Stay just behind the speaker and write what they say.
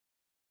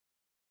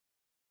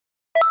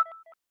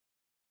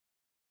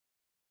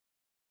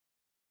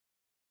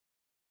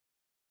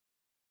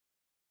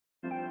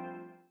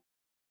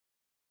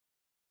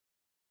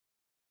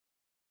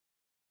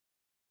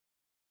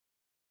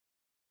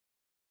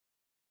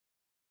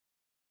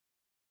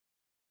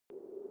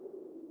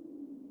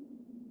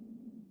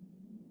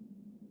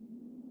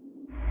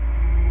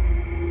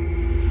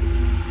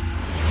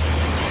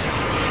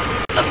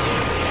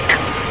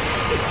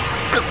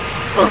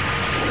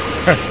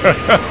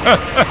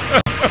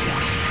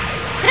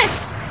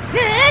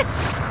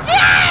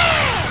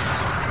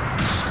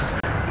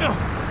No,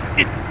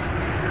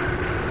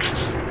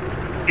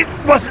 it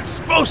wasn't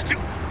supposed to.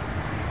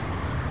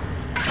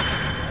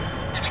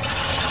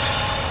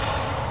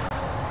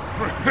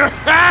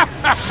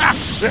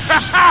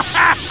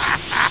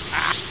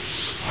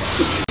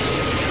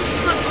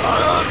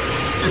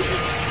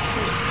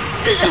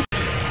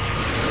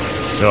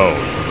 So,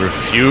 you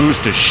refuse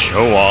to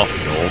show off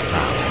your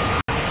power.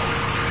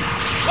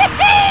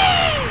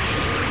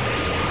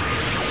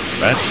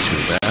 That's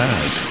too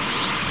bad.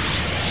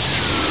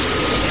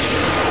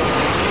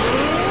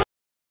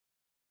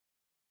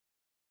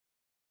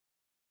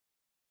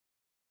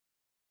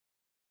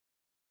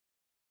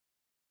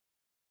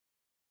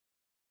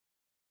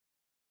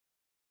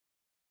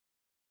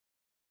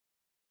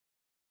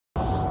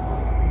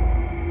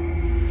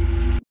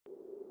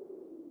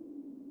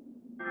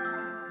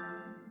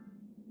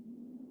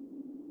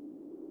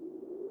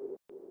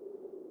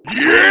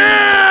 Yeah!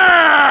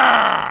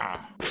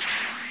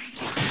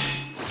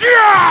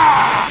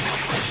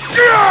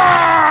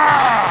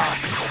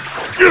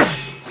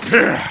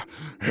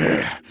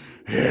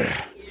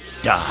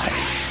 Die.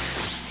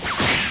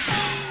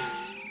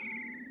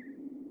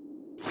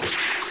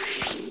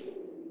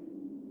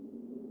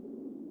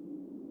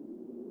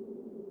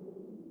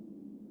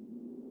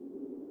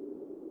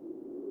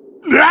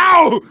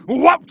 Now,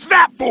 what's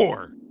that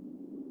for?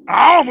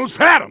 I almost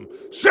had him.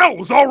 Cell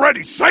was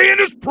already saying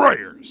his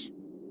prayers.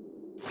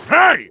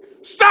 Hey,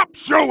 stop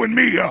showing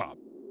me up.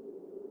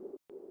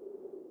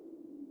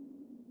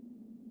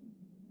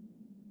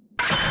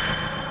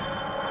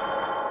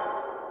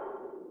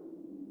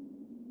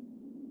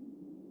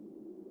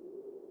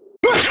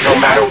 No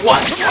matter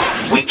what,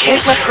 we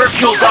can't let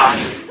Hercule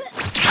die.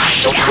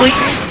 So please,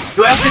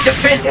 you have to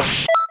defend him.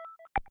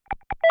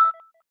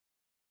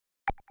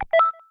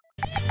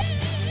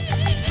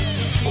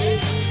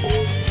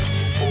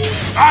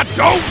 I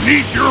don't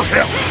need your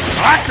help.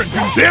 I can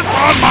do this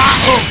on my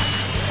own.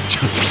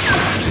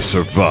 You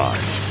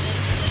survived.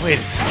 Wait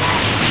a second.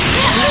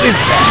 Who is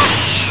that?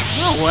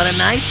 Oh, what a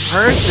nice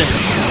person.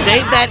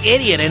 Save that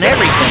idiot and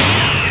everything.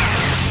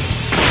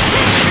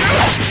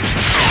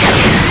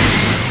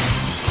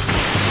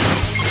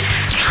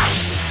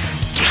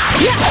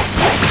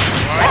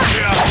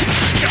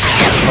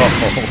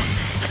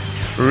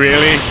 Oh,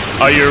 really?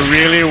 Are you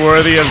really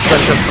worthy of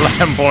such a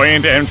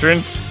flamboyant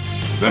entrance?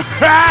 Of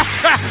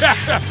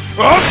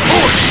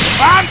course,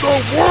 I'm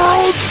the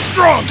world's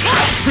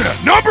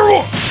strongest. Number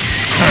one.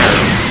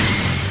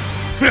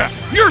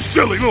 Your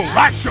silly little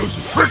light shows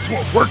and tricks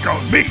won't work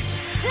on me.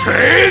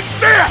 Take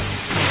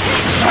this.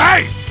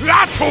 Hey,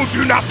 I told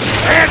you not to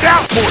stand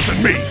out more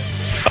than me.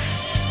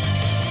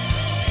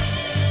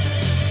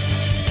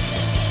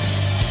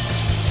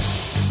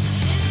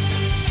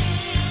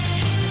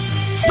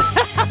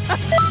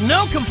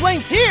 No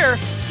complaints here.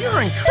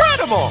 You're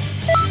incredible.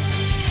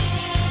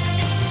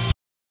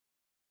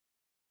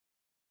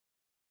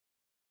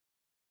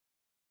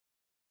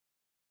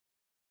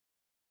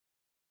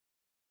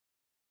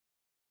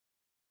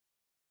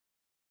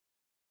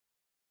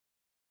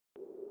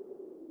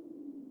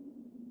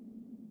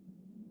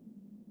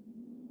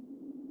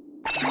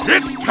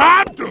 It's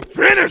time to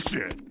finish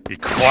it! Be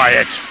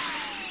quiet.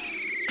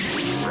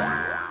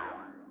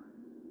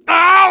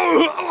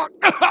 Ow!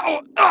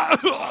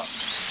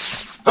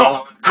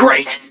 Oh,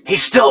 great!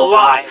 He's still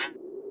alive!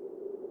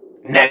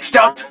 Next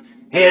up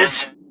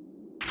is...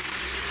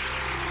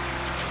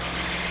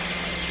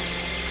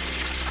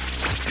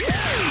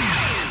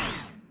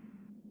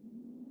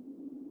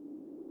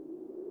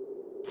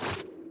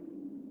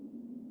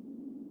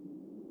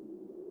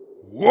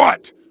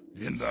 What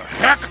in the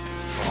heck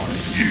are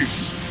you?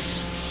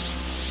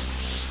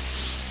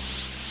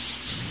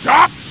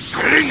 Stop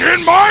getting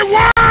in my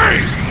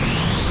way!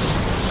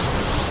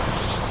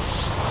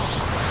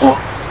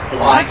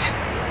 What?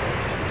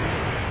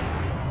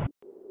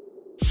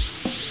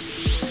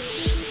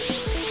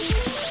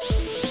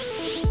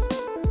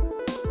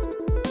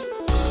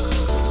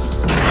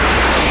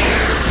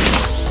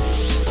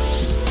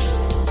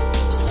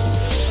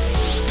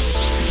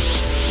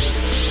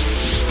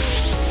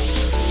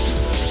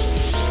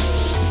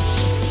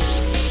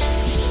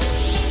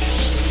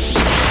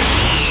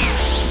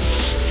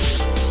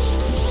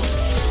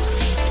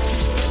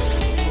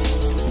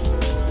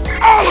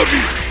 All of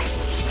you!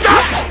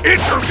 Stop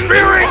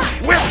interfering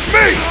with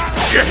me!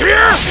 You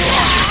hear?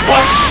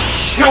 What?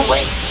 No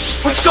way!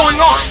 What's going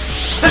on?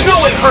 There's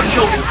no way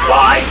Hercule can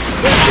fly!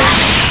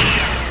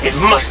 It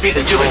must be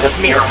the doing of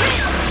Mira.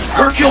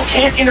 Hercule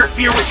can't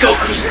interfere with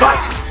Goku's fight.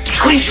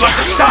 Please, you have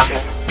to stop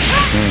him.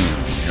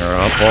 You're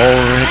up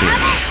already.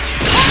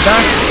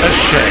 That's a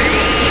shame.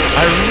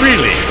 I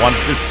really want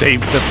to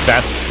save the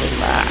best for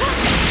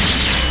last.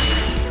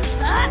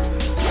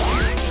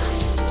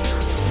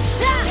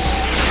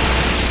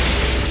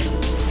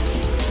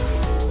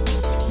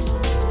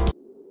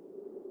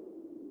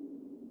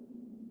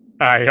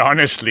 I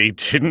honestly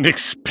didn't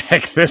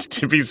expect this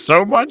to be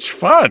so much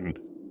fun.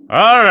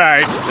 All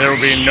right,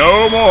 there'll be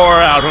no more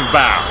out of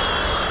bounds.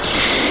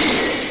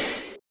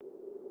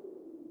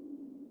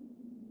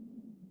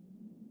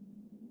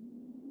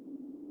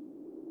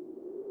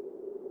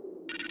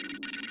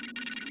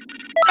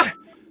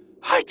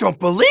 don't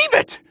believe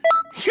it!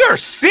 You're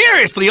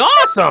seriously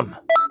awesome!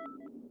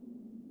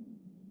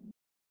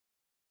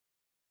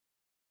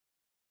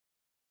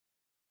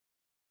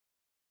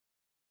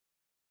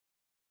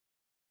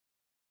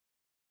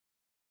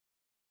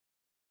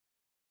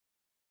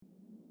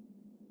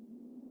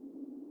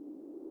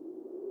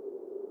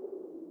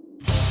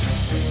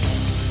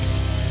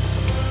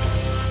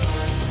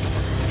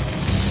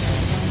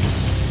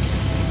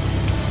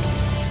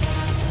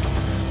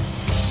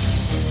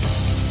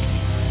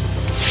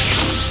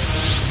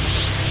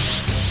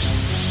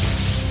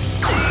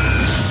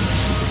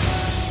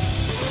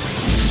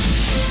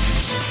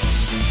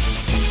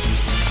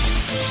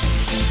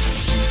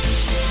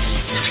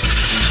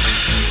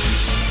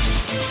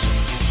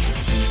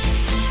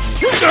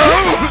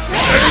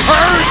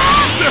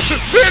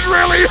 It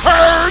really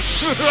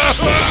hurts!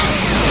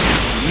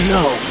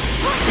 No,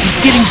 he's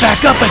getting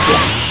back up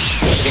again.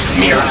 It's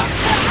Mira.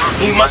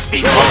 He must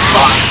be close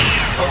by.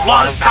 A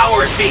lot of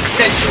power is being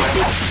sent to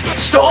him.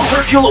 Stall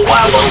Hercule a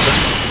while longer,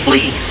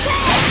 please.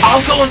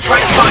 I'll go and try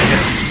to find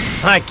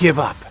him. I give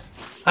up.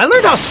 I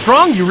learned how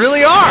strong you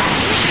really are.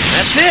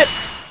 That's it.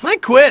 I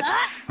quit.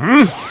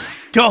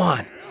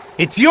 Gohan,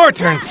 it's your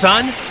turn,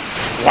 son.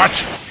 What?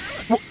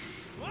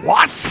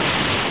 What?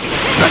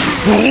 That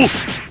fool?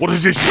 What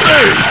does he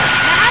say?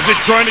 Is he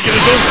trying to get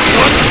his own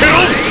son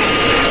killed?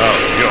 Oh,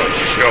 you're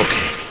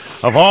joking.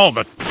 Of all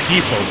the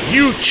people,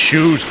 you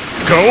choose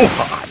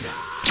Gohan.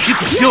 You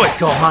can do it,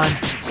 Gohan.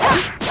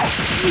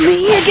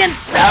 Me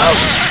against Cell?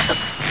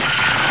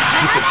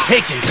 You can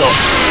take him,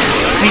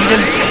 Gohan. Beat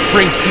him and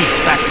bring peace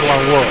back to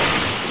our world.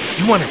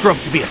 You want to grow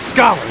up to be a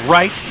scholar,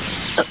 right?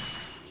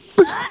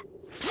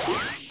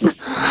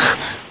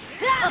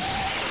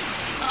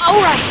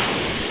 All right,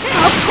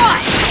 I'll try.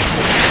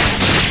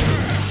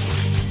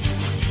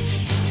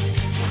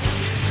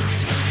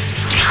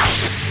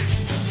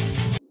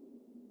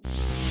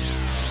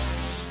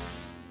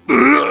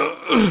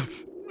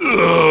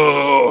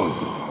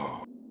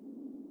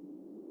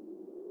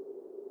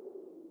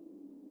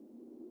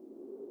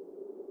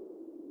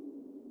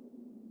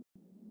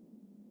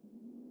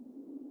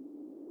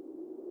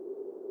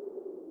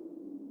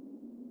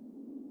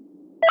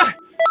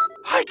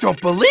 I don't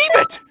believe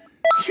it!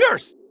 You're...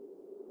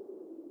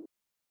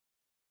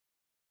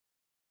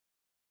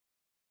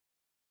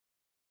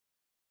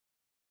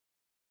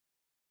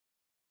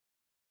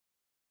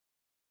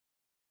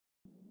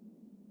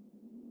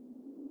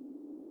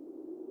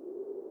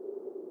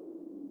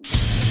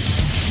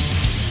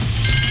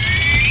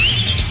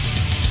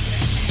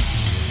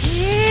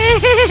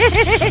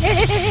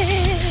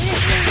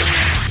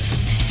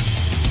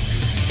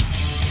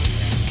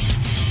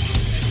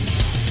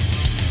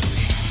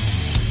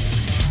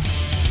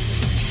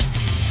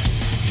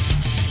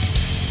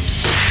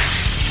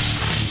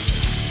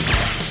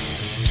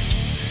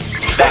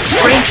 That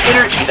strange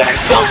energy that I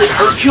felt in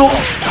Hercule,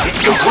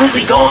 it's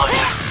completely gone.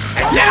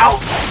 And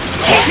now,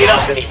 he can't get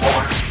up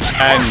anymore.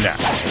 And now,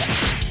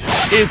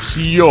 it's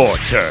your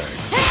turn.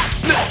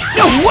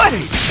 No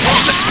way!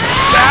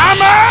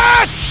 Damn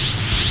it!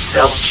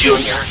 Cell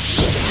Jr.,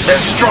 they're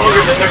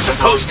stronger than they're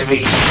supposed to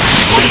be.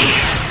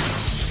 Please,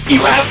 you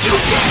have to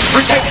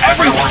protect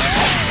everyone.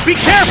 Be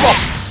careful!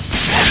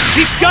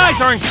 These guys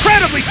are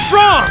incredibly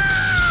strong!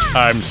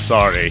 I'm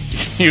sorry,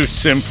 you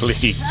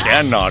simply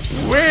cannot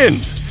win.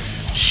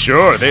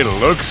 Sure, they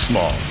look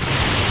small,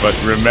 but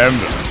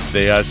remember,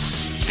 they are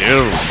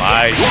still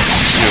my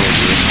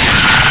children.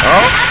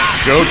 Oh,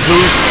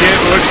 Goku's kid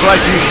looks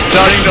like he's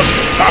starting to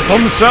puff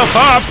himself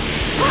up.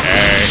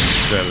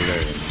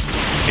 Excellent.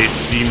 It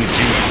seems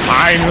you've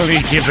finally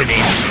given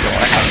in to your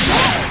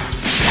anger.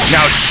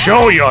 Now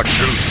show your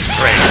true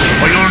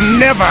strength, or you'll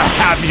never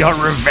have your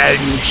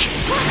revenge.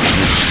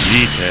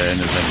 Vegeta and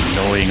his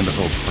annoying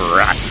little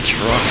brat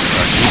Trunks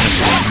are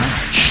evenly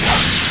matched.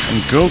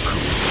 And Goku...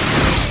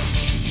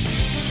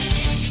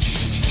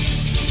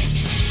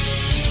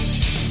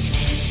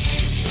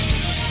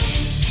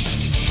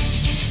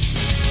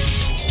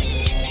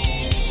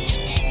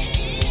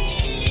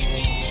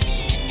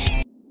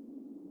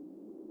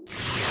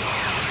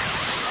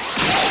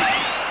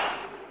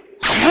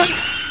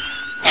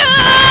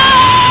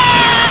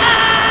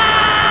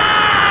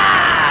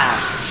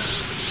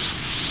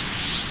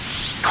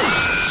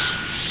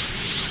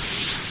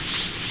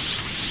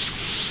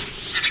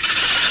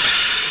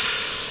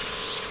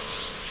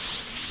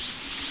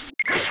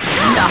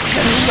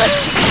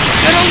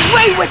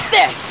 With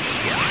this!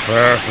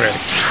 Perfect.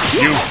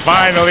 You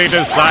finally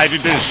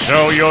decided to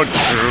show your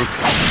true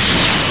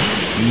colors.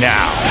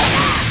 Now,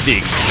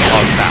 think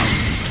about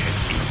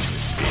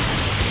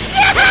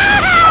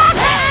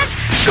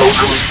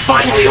Goku has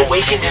finally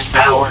awakened his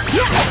power.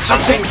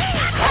 Something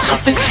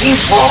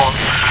seems wrong.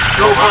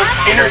 Gohan's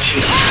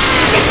energy,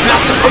 it's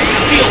not supposed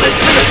to feel this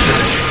sinister.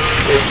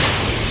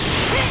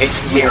 It's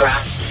Mira.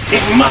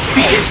 It must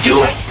be his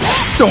doing.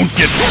 Don't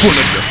get full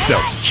of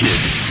yourself, kid.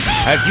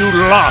 Have you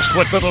lost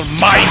what little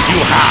mind you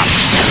have?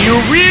 Do you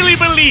really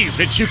believe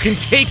that you can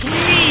take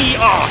me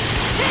on?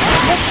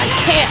 Yes, I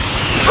can.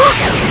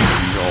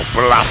 No,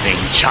 bluffing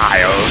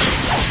child.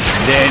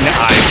 Then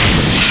I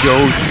will show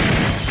you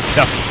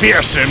the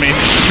fearsome and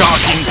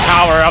shocking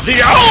power of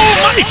the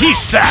almighty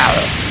Cell!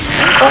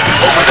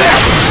 Over there!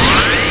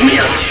 It's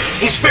Mira!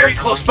 He's very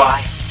close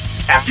by.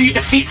 After you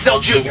defeat Cell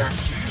Jr.,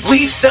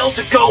 leave Cell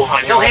to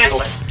Gohan, he'll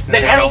handle it. And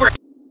then head over...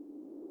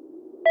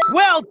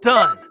 Well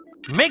done!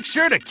 Make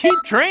sure to keep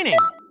training!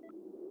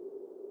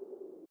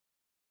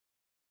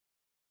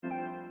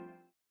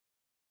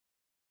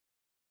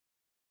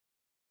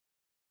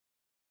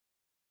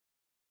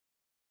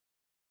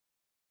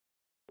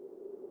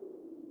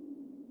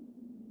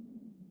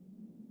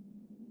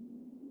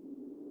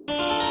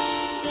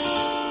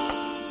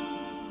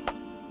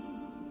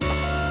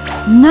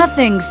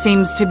 Nothing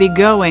seems to be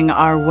going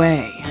our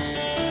way.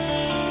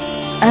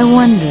 I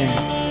wonder,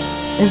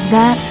 is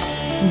that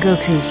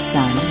Goku's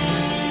son?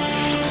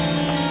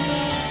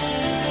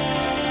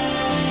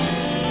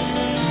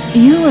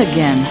 You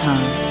again, huh?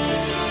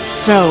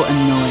 So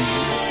annoying.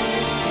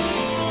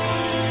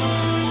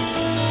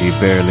 He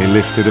barely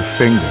lifted a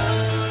finger,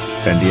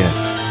 and yet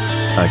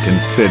I can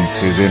sense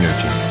his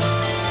energy.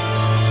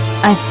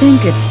 I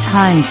think it's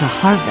time to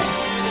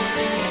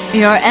harvest.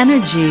 Your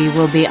energy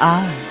will be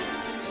ours.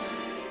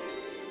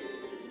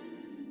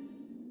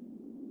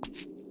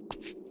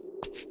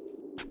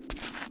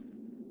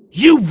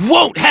 You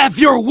won't have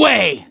your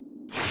way!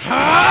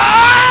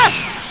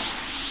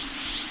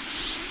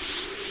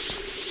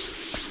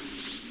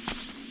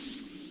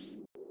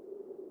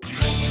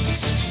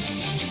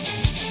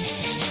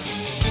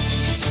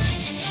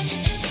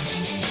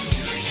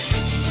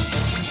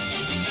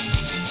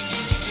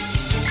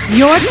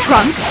 Your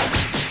Trunks?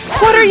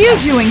 What are you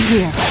doing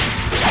here?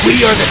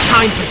 We are the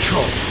Time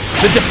Patrol,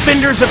 the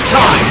Defenders of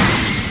Time,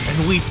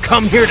 and we've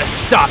come here to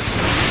stop you.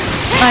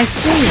 I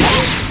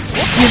see.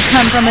 You've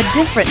come from a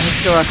different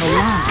historical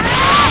line.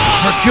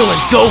 Hercule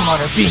and Gohan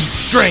are being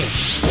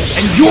strange,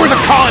 and you're the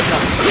cause of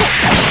it.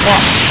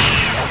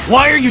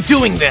 Why are you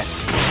doing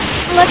this?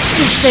 Let's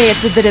just say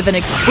it's a bit of an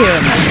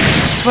experiment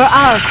for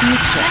our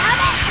future.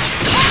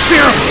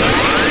 Experiment?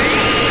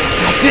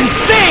 That's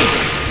insane!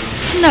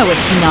 No,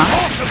 it's not.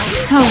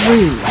 How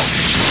rude.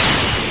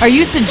 Are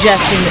you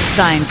suggesting that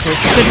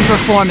scientists shouldn't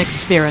perform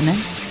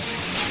experiments?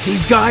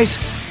 These guys,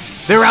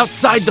 they're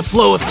outside the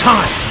flow of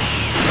time.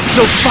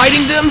 So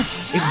fighting them,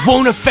 it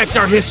won't affect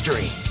our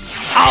history.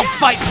 I'll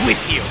fight with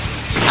you.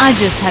 I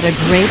just had a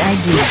great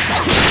idea.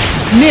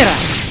 Mira,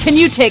 can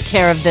you take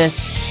care of this?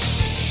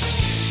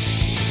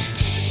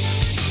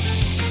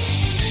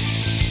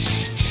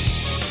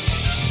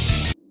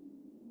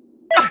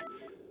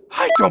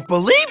 I don't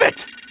believe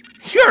it!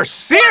 You're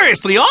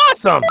seriously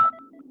awesome!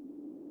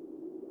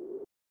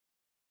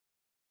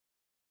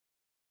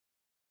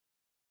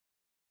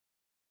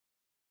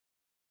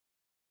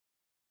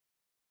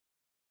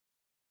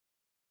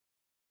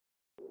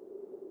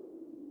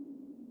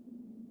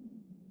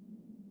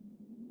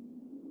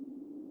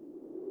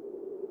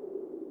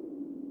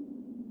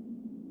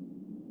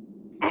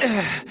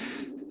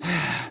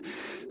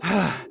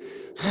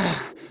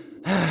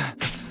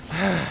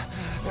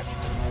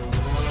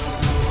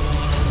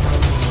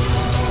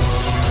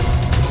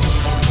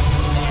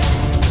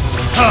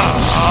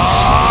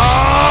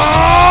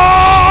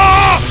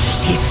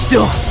 He's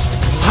still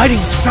hiding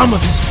some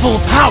of his full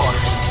power.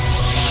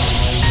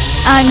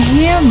 I'm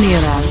here,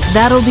 Mira.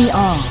 That'll be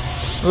all.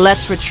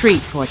 Let's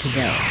retreat for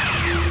today.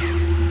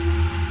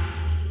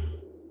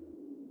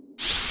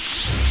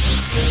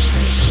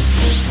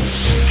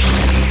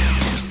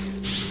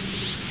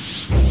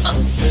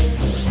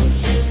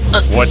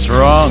 What's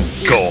wrong,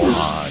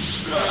 Gohan?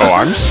 Oh,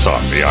 I'm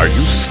sorry. Are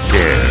you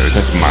scared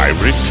at my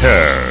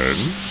return?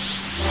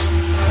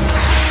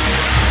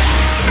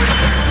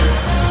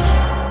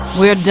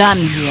 We're done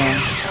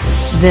here.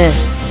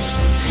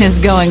 This is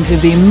going to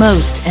be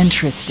most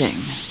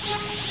interesting.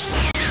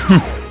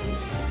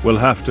 We'll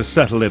have to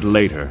settle it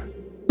later.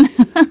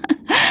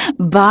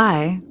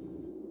 Bye.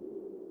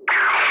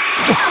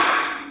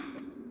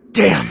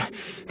 Damn,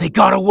 they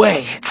got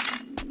away.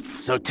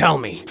 So tell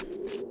me,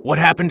 what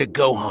happened to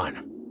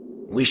Gohan?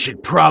 We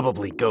should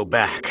probably go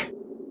back.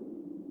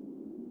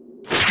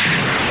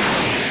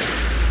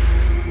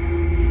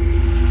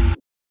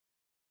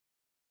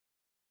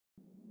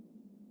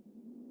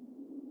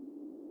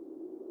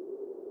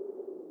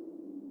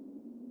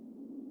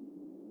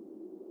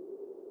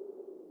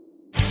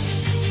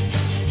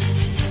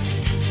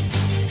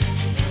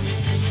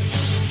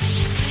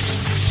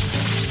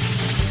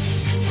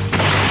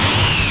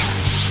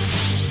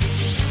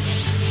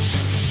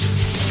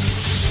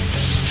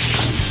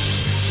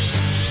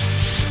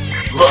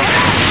 Look,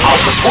 I'll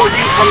support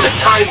you from the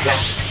time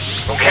nest,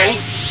 okay?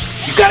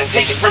 You gotta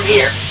take it from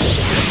here.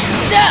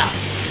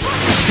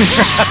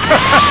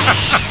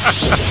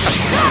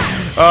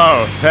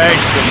 Oh,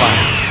 thanks to my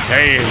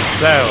Saiyan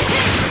self,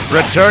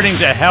 returning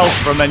to health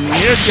from a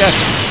near-death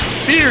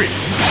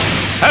experience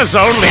has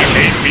only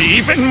made me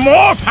even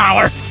more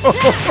powerful.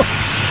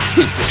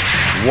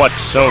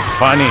 What's so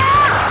funny?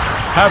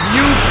 Have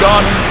you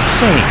gone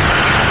insane?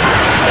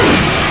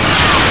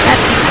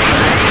 That's right.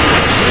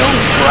 We'll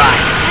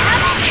ride.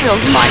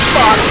 killed my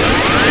father.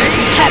 I'm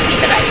happy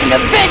that I can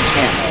avenge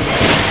him.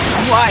 That's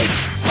why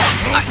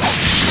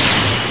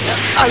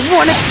I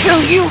want to kill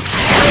you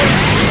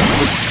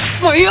with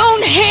my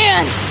own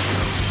hands.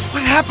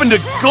 What happened to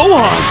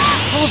Gohan?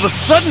 All of a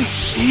sudden,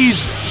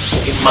 he's...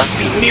 It must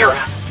be Mira.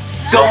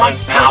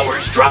 Gohan's power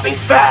is dropping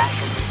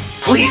fast.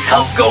 Please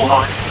help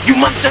Gohan. You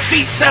must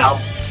defeat Cell.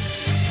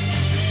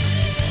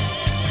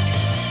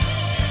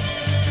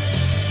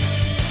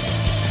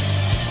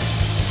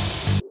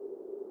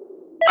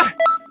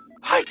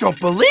 I don't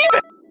believe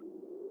it!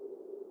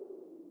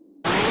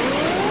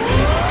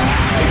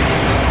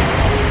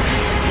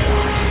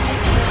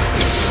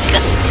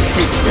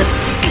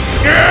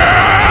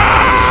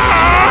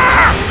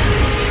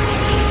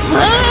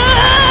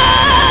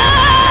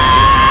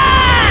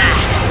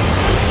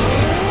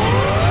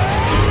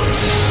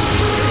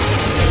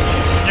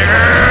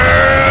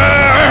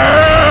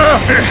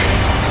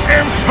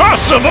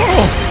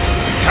 Impossible!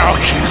 How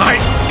can I...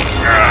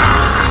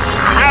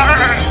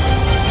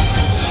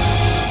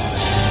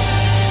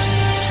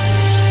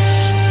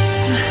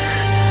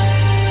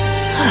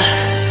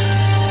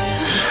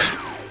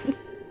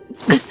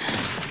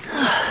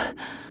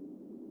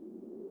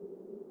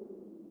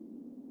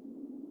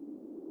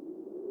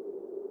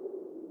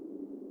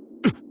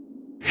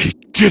 He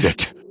did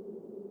it!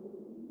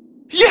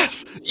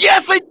 Yes!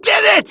 Yes, I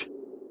did it!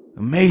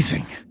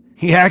 Amazing.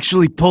 He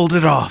actually pulled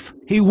it off.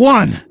 He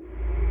won!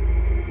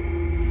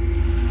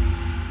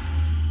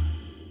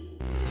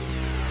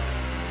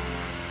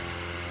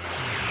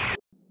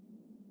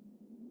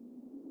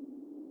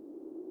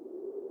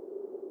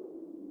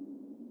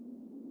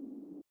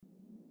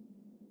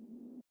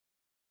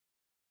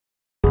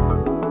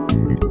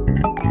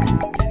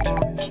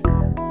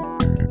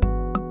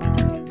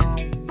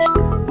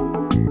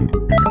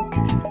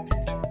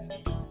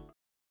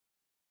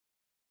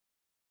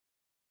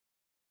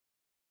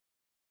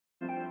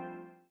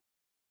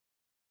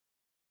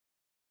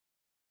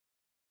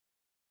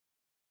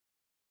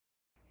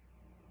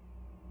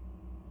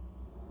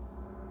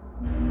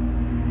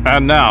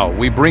 And now,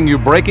 we bring you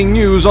breaking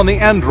news on the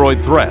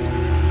android threat.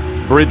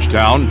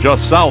 Bridgetown,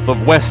 just south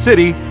of West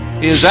City,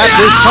 is at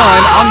this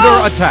time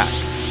under attack.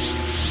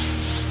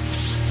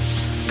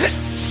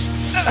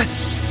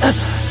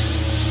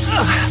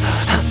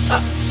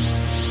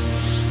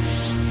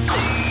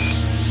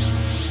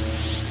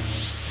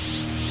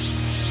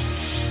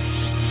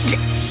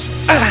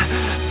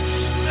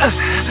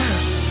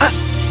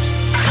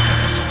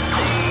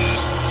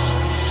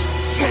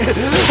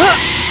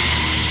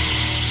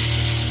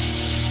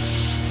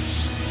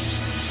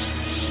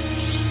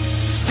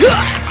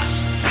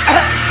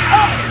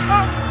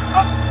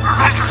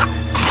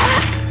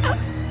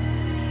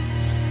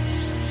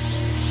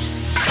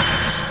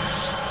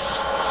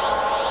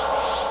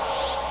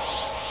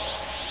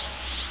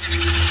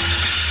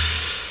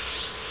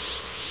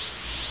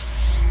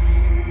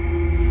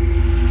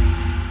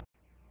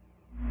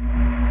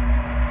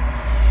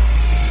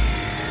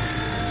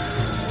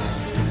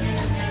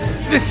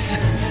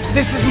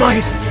 This is my...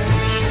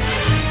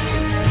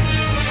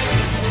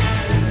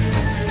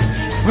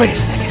 Wait a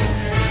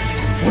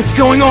second. What's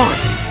going on?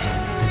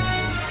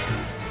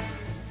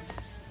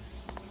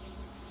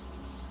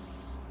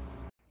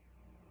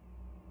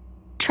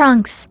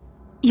 Trunks,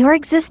 your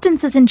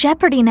existence is in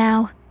jeopardy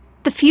now.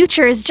 The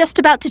future is just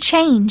about to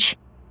change.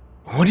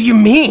 What do you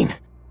mean?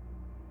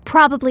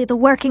 Probably the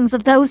workings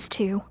of those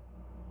two.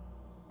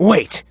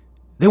 Wait,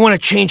 they want to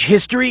change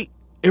history?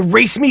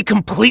 Erase me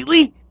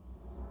completely?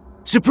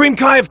 Supreme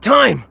Kai of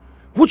Time,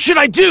 what should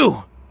I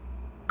do?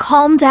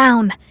 Calm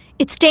down.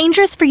 It's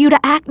dangerous for you to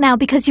act now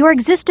because your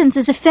existence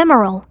is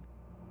ephemeral.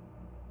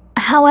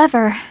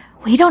 However,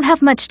 we don't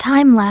have much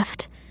time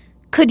left.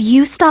 Could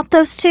you stop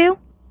those two?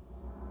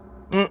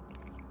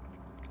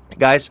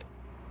 Guys.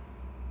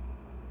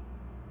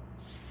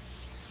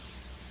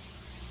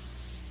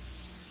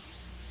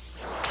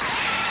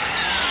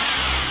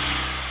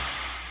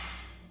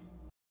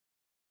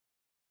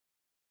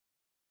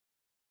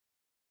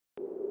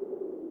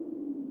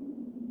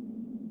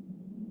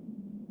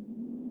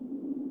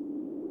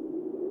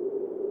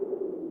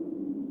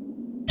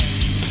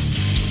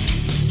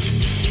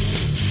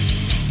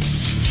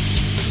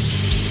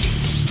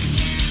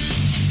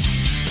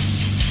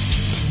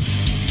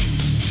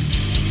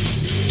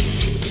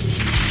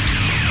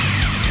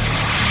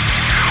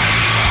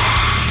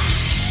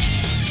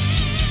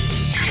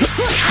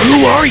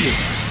 Who are you?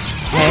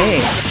 Hey,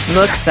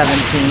 look, 17.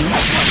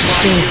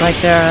 Seems like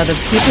there are other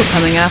people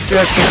coming after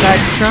us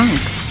besides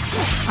Trunks.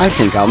 I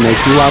think I'll make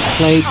you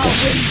outplay them.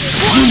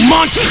 You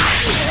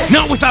monsters!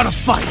 Not without a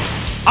fight!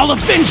 I'll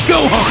avenge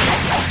Gohan!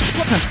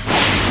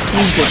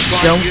 You just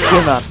don't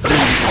give up, do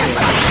you?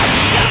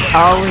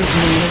 Always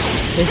manage to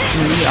piss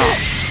me off.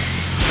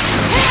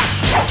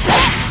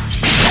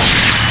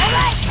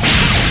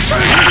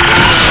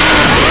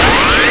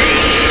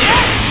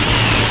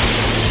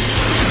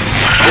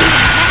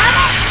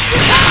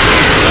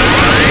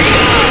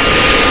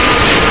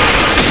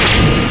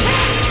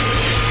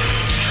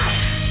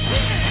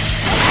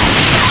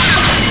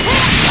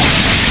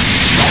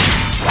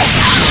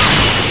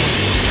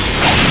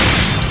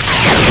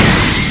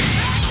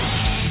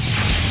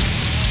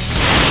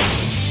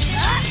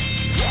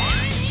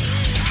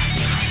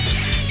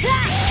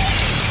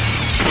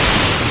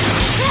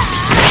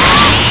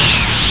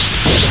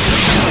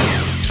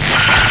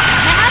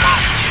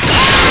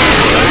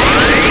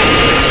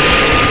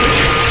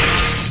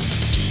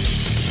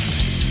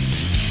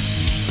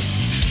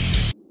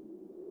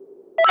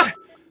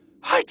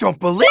 I don't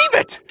believe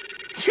it!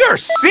 You're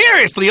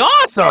seriously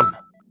awesome!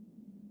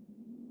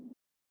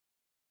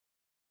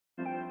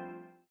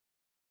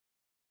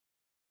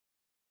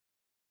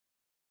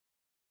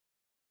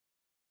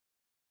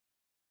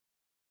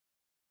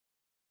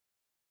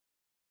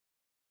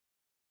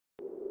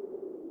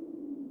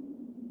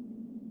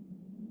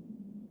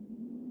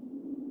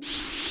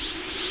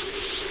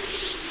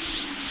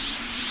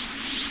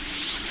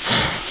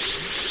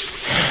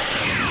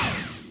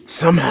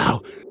 Somehow,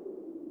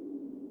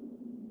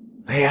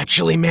 I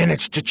actually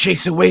managed to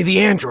chase away the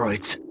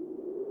androids.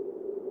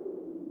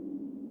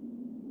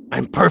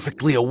 I'm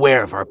perfectly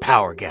aware of our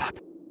power gap.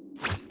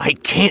 I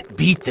can't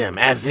beat them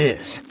as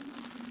is.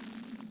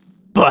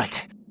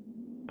 But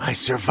I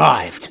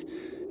survived,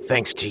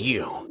 thanks to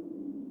you.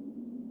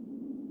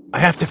 I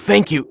have to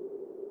thank you.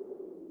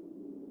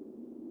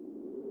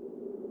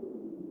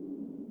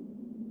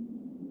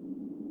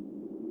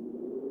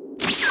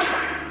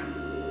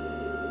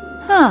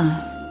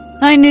 Huh.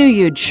 I knew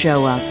you'd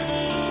show up.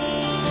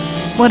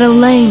 What a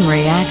lame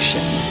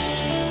reaction.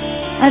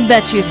 I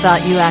bet you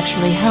thought you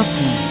actually helped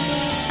him.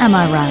 Am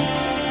I right?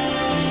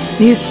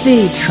 You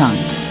see,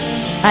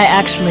 Trunks, I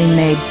actually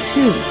made 2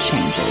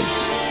 changes.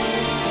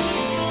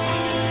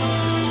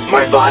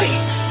 My body.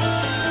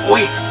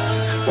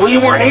 We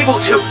weren't able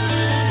to.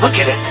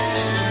 Look at it.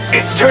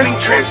 It's turning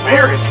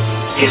transparent.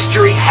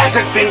 History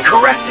hasn't been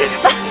corrected.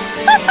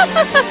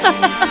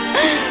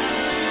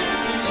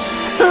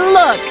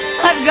 Look,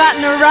 I've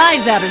gotten a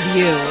rise out of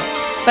you.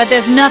 But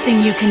there's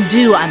nothing you can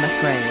do, I'm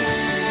afraid.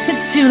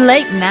 It's too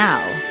late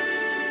now.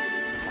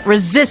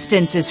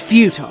 Resistance is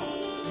futile.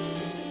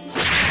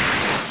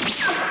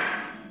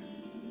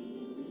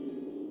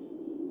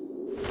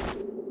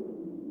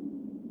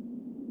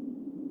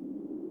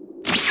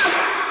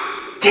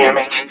 Damn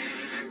it!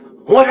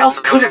 What else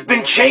could have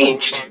been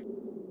changed?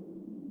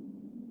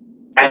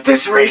 At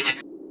this rate...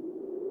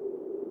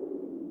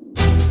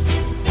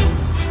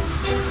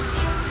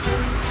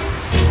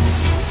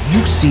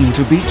 You seem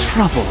to be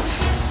troubled.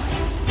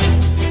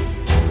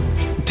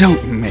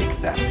 Don't make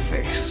that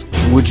face.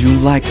 Would you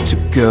like to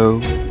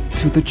go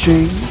to the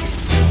change?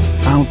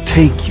 I'll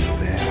take you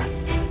there.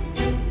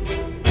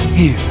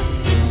 Here,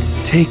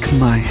 take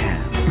my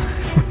hand.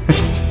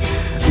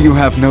 You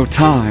have no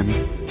time.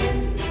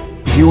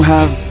 You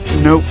have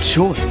no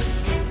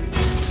choice.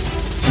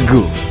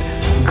 Good,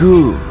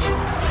 good.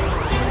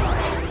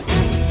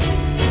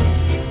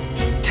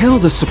 Tell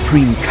the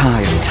Supreme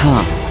Kai of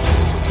Time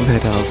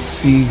that I'll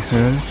see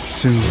her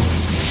soon.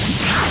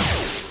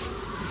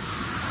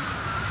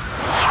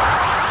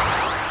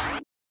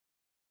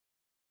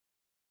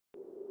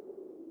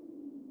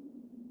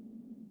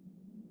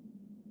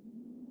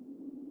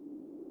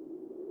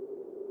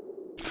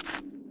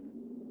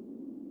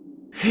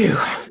 Phew.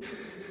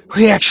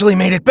 We actually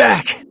made it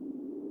back.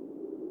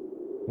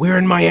 We're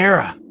in my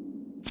era.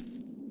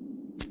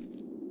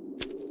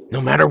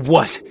 No matter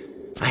what,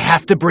 I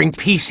have to bring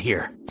peace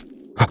here.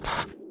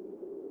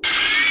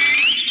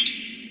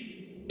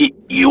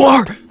 You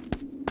are...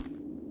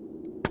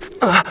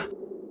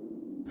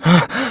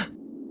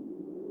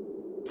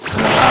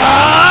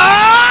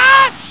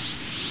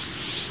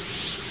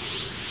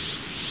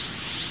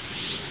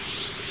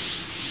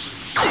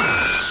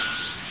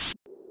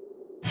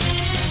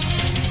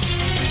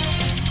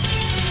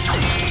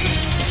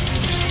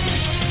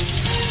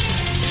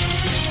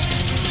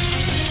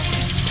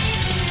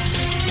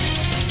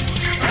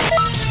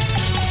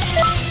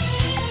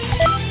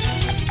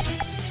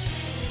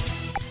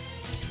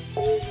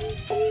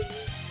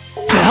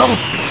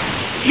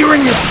 You're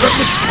in your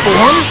perfect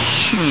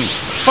form?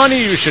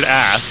 Funny you should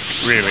ask,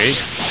 really.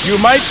 You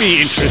might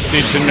be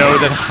interested to know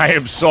that I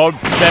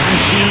absorbed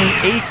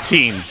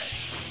 1718.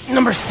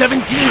 Number 17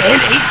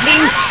 and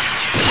 18?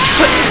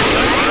 But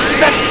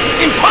that's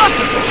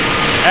impossible!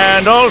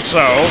 And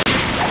also,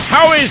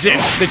 how is it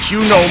that you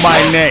know my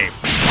name?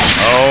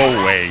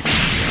 Oh, wait.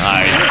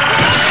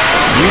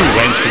 You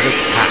went to the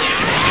past.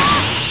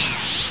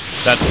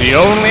 That's the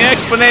only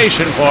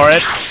explanation for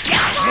it.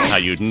 How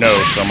you'd know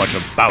so much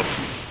about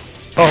me.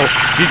 Oh,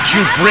 did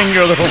you bring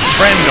your little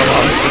friend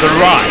along for the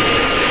ride?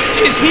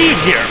 Is he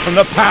here from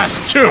the past,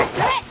 too?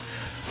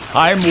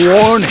 I'm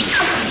warning you.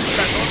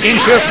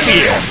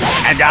 Interfere,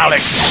 and I'll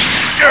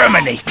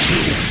exterminate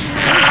you.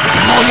 As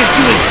long as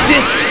you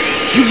exist,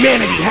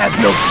 humanity has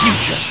no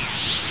future.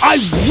 I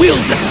will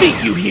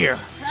defeat you here.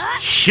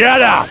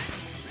 Shut up,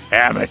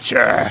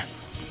 amateur.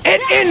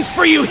 It ends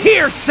for you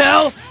here,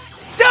 Cell.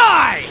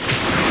 Die!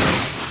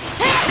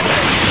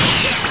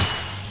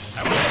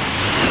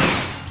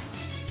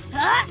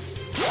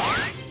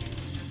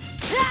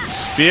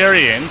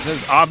 Experience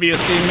has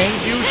obviously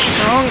made you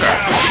stronger.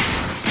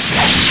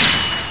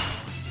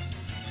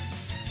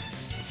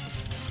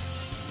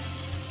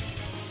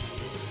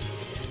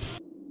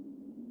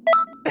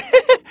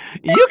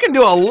 You can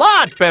do a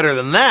lot better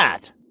than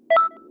that.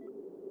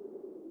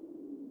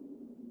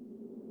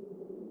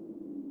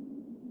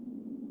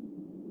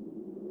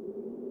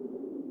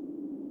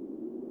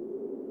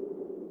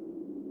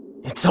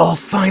 It's all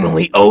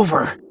finally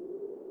over.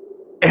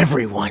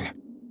 Everyone.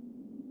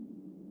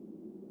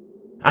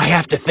 I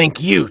have to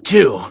thank you,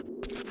 too.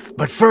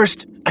 But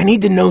first, I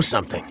need to know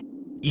something.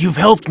 You've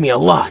helped me a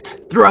lot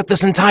throughout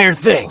this entire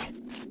thing.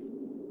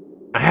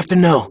 I have to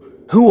know,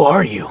 who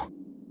are you?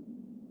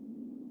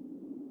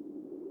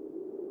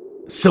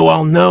 So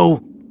I'll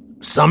know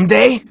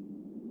someday?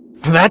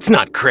 That's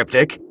not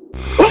cryptic.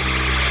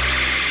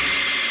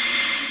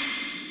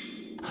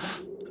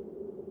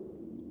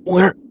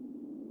 Where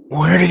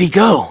did he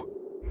go?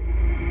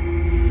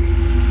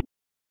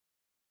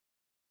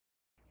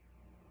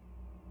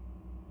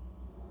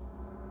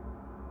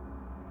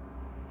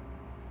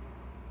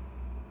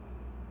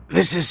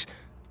 This is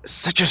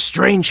such a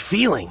strange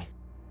feeling.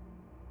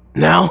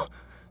 Now,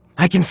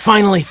 I can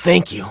finally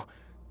thank you.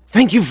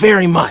 Thank you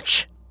very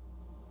much.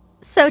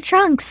 So,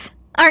 Trunks,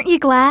 aren't you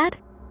glad?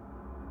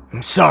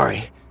 I'm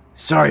sorry.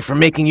 Sorry for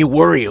making you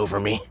worry over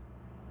me.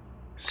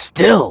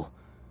 Still,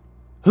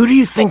 who do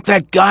you think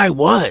that guy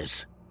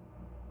was?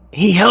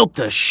 He helped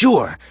us,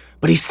 sure,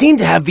 but he seemed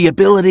to have the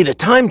ability to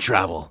time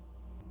travel.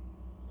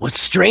 What's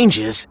strange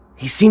is,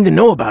 he seemed to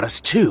know about us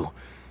too,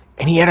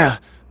 and he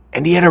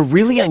had a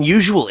really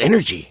unusual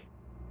energy.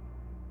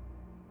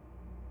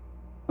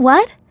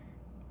 What?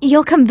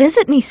 You'll come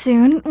visit me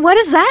soon? What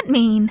does that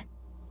mean?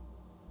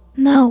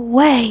 No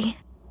way.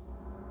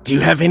 Do you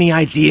have any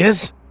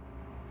ideas?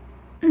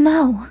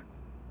 No.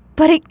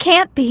 But it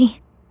can't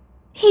be.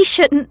 He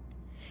shouldn't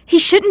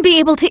be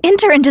able to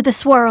enter into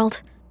this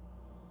world.